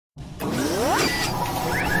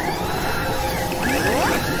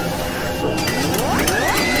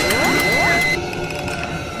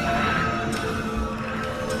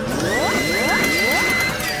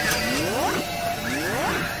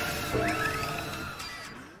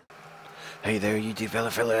Hey there, YouTube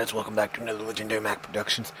fellas, welcome back to another Legendary Mac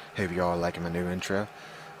Productions. Hope y'all liking my new intro.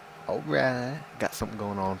 Alright, got something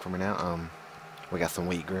going on for me now. We got some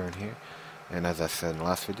wheat growing here. And as I said in the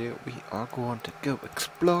last video, we are going to go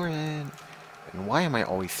exploring. And why am I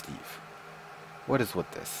always Steve? What is with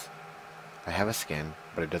this? I have a skin,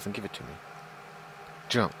 but it doesn't give it to me.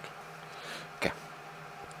 Junk. Okay.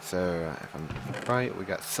 So, if I'm right, we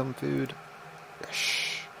got some food.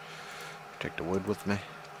 Yes. Take the wood with me.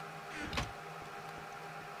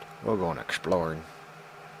 We're going exploring.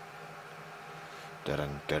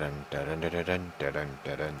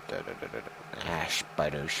 Ah,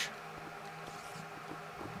 spiders.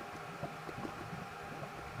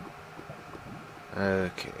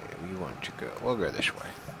 Okay, we want to go. We'll go this way.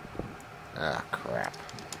 Ah, crap.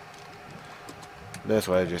 This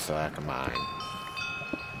way just so I can mine.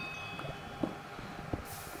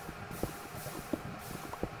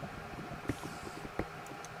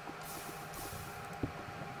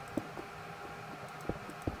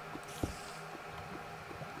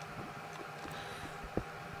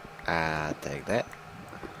 Take that.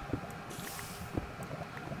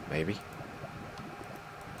 Maybe.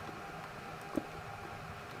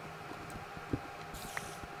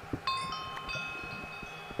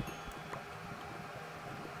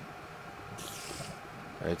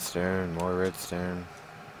 Redstone, more redstone.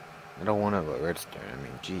 I don't want to put redstone, I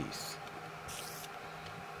mean, jeez.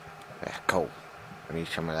 Yeah, coal. I need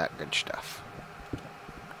some of that good stuff.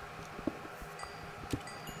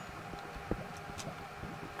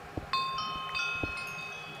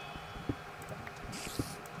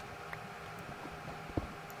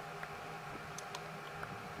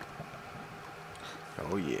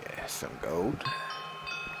 Oh yeah, some gold.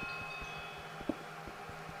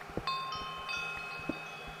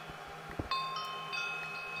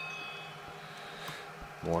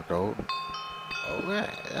 More gold. Alright,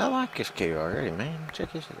 I like this cave already, man.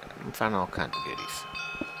 Check this out. I'm finding all kinds of goodies.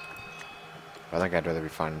 I think I'd rather be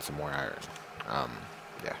finding some more iron.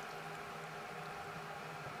 Yeah.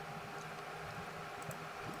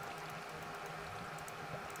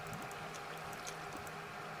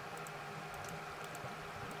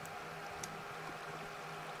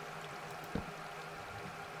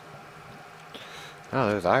 Oh,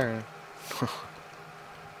 there's iron.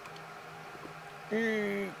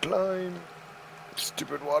 Climb.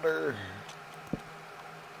 Stupid water.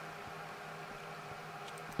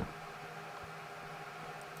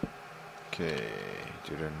 Okay.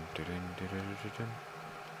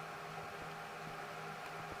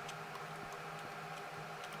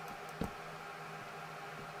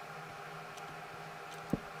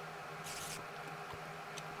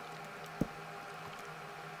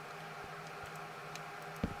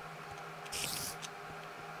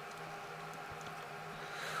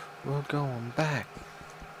 We're going back.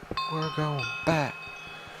 We're going back.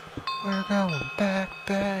 We're going back,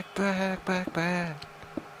 back.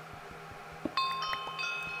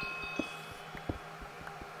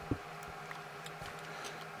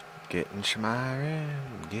 Getting some iron,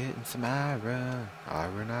 getting some iron.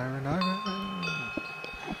 Iron.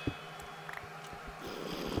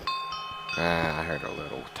 I heard a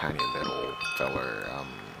little, tiny little feller,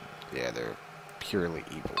 yeah, they're purely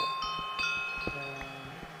evil.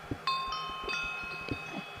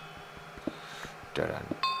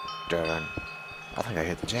 Dun. I think I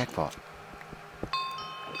hit the jackpot.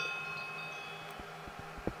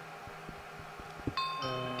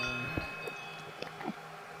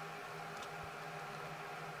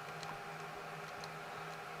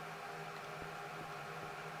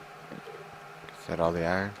 Is that all the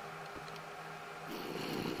iron?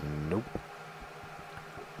 Nope.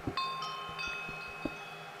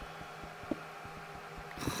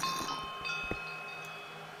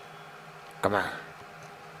 Come on.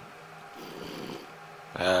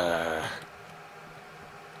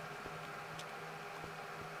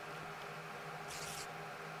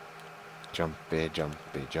 Jumpy.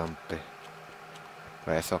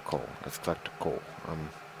 Wait, I saw coal. Let's collect the coal.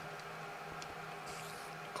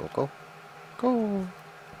 Coal.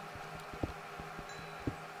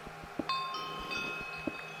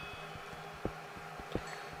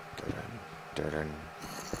 Dun.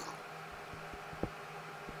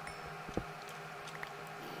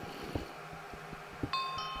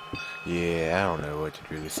 Yeah, I don't know what to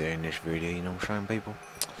really say in this video, you know what I'm saying, people?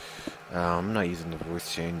 I'm not using the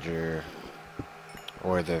voice changer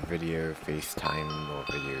or the video FaceTime or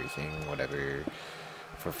video thing, whatever,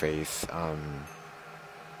 for face.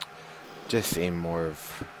 Just seem more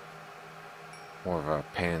of a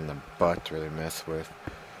pain in the butt to really mess with.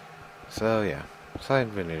 So yeah, so I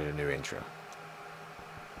invented a new intro.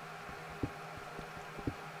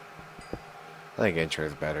 think intro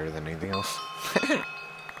is better than anything else.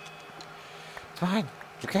 It's mine.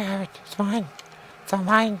 You can have it. It's mine. It's all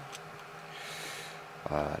mine.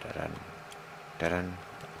 Da-dun. Da-dun.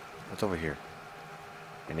 What's over here?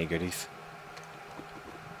 Any goodies?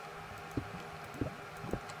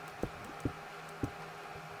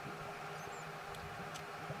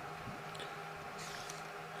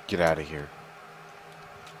 Get out of here.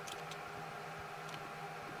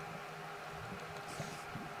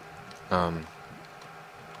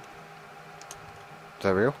 Is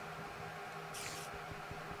that real?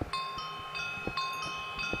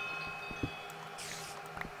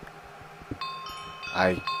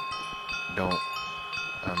 I don't,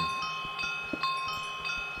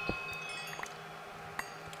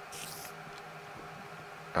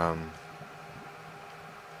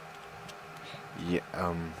 yeah,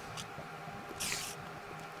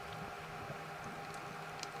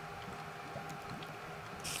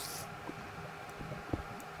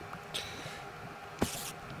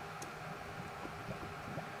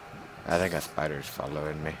 I think a spider's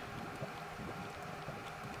following me.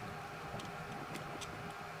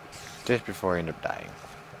 Just before I end up dying.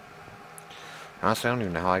 Honestly, I don't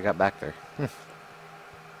even know how I got back there.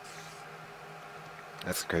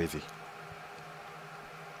 That's crazy.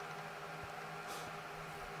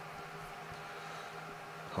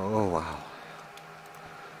 Oh, wow.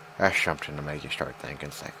 That's something to make you start thinking.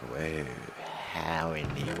 It's like, whoa, how in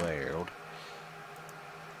the world?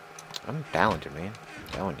 I'm talented, man.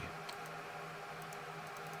 I'm telling you.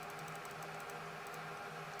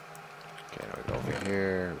 Okay, now we go over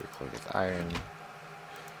here. We click this iron.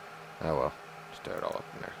 Oh well. Just throw it all up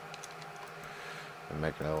in there. And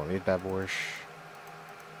make another one of these bad boys.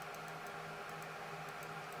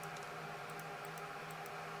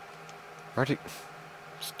 Alrighty.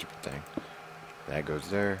 Stupid thing. That goes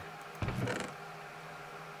there.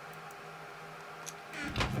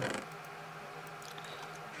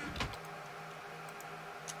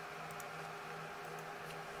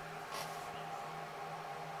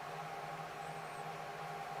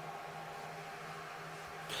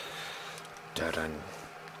 Dun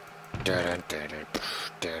dun dun dun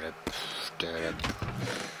dun dun.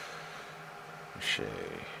 Shit.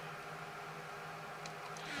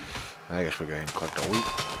 I guess we're going to collect the wheat.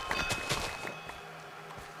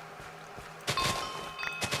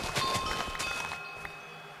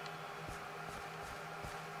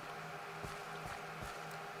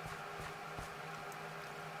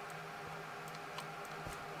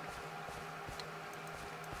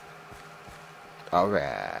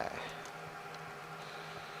 Alright.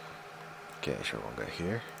 Okay, so we'll go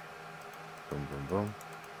here. Boom, boom, boom.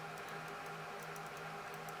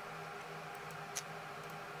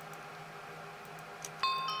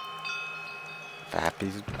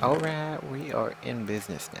 Fappies. Alright, we are in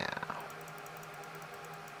business now.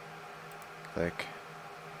 Click.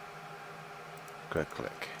 Click,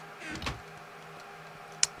 click.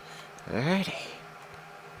 Alrighty.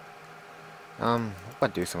 We'll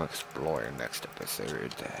do some exploring next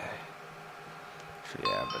episode. So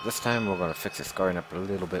yeah, but this time we're gonna fix this garden up a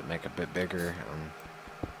little bit, make it a bit bigger.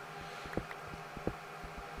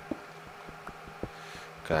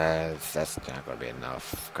 Cause that's not gonna be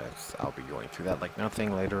enough. Cause I'll be going through that like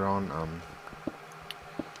nothing later on.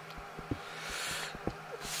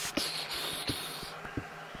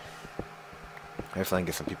 Hopefully I can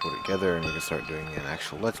get some people together and we can start doing an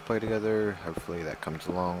actual let's play together. Hopefully that comes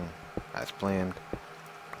along as planned.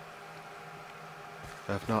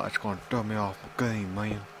 If not, it's gonna throw me off the game,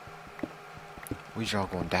 man. We all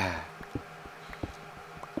gonna die.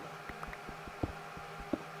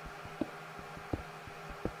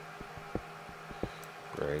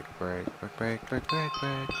 Break, break, break, break, break, break,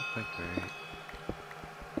 break, break, break.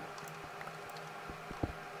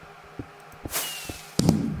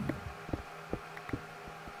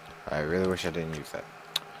 I really wish I didn't use that.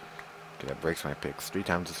 Cause that breaks my picks 3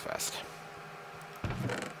 times as fast.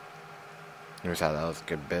 Notice how that was a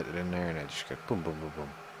good bit in there and I just go boom, boom, boom, boom.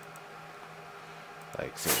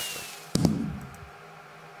 Like, seriously.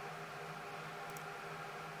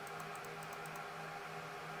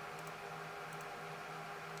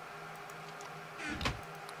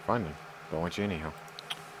 Fine then. Don't want you anyhow.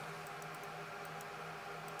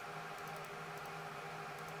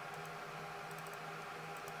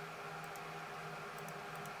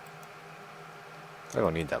 I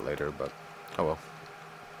don't need that later, but oh well.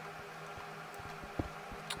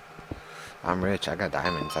 I'm rich, I got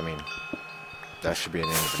diamonds. I mean, that should be an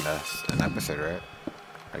end of an episode, right?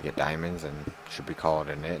 I get diamonds and should be called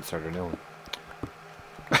in it and start a new one.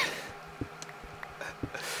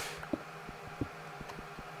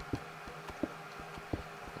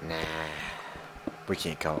 Nah. We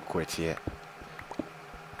can't call it quits yet.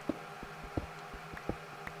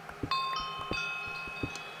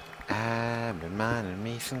 I've been minding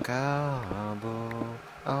me some cobble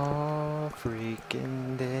all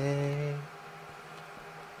freaking day.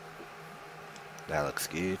 That looks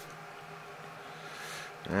good.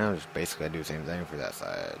 Now just basically do the same thing for that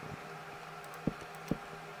side.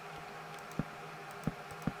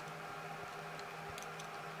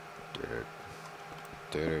 Dirt.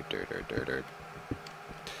 I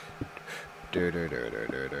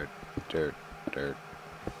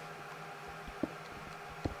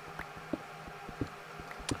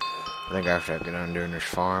think after I get done doing this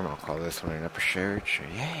farm, I'll call this one an episode. So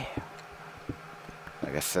yeah.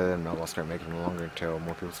 Like I said, I'm not gonna start making them longer until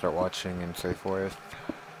more people start watching and so forth.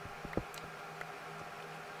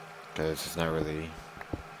 Because it's not really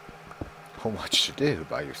a whole much to do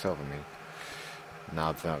by yourself. I mean, now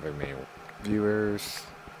it's not very many viewers.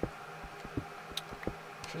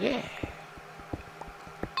 So yeah.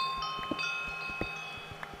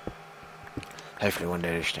 Hopefully one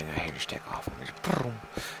day this thing I hear just take off and just boom,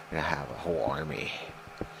 and I have a whole army.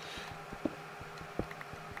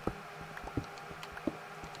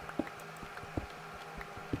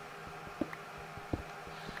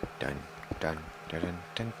 Dun dun dun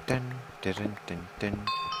dun dun dun dun dun dun.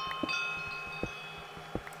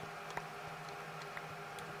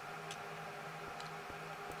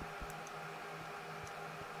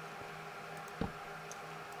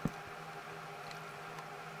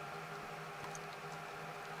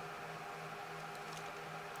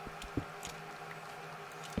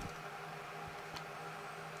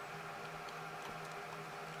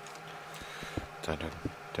 Dun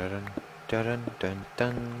dun dun dun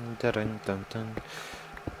dun dun dun dun.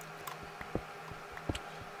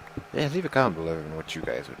 Yeah, leave a comment below on what you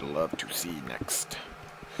guys would love to see next.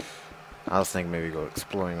 I was thinking maybe go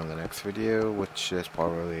exploring on the next video, which is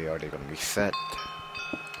probably already going to be set.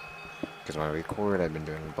 Because when I record, I've been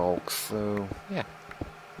doing bulk, so yeah.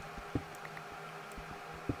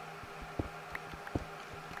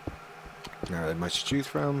 Not really much to choose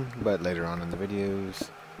from, but later on in the videos,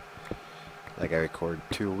 like I record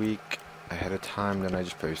 2 a week ahead of time, then I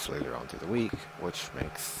just post later on through the week, which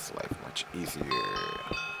makes life much easier.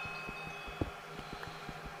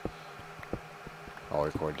 I'll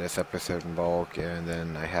record this episode in bulk, and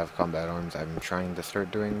then I have combat arms I'm trying to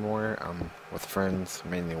start doing more with friends,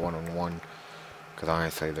 mainly one-on-one, because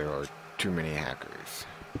honestly there are too many hackers.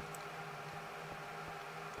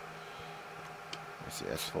 Let's see,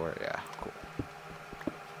 S4, yeah, cool.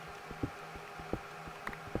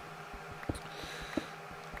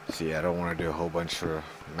 See, I don't want to do a whole bunch of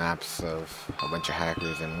maps of a bunch of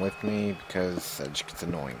hackers in with me, because that just gets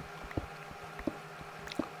annoying.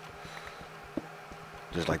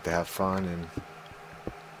 Just like to have fun and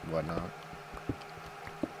whatnot.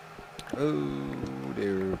 Oh,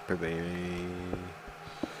 dear baby.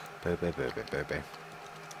 Baby.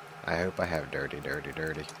 I hope I have dirty.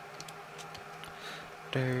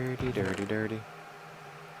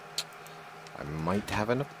 I might have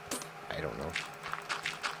enough. I don't know.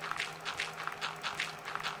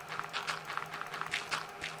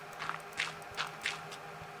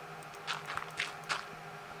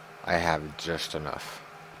 I have just enough.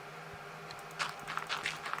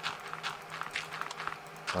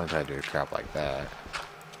 Once I do crap like that.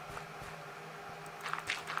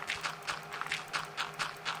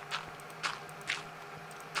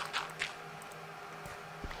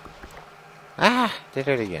 Ah! Did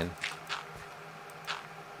it again.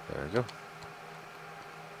 There we go.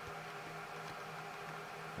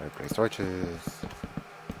 I place torches.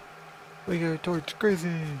 We got torch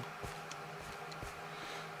crazy.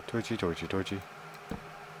 Torchy.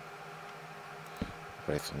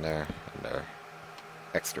 Place them there, and there.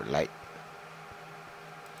 Extra light.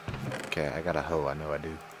 Okay, I got a hoe, I know I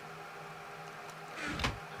do.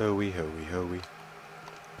 Hoey. I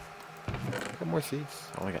got more seeds.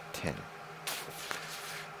 I only got 10.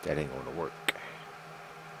 That ain't gonna work.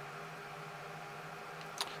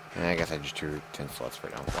 And I guess I just drew 10 slots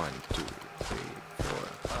right now. 1, 2, 3, 4,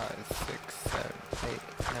 5, 6, 7,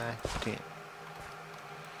 8, 9, 10.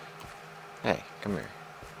 Hey, come here.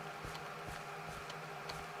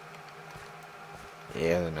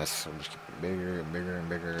 Yeah, the nests will just get bigger and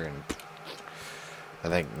bigger, and I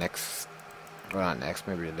think next, well not next,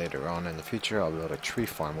 maybe later on in the future, I'll build a tree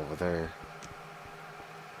farm over there.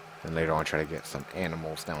 And later on try to get some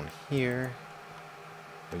animals down here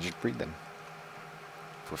and just breed them.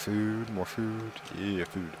 For food, more food, yeah,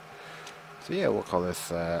 food. So yeah, we'll call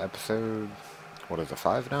this episode, what is it,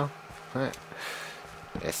 5 now? Alright.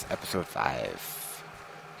 It's episode 5.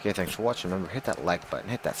 Okay, thanks for watching. Remember, hit that like button,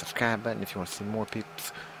 hit that subscribe button if you want to see more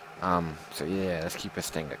peeps. So yeah, let's keep this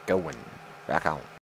thing going. Back on.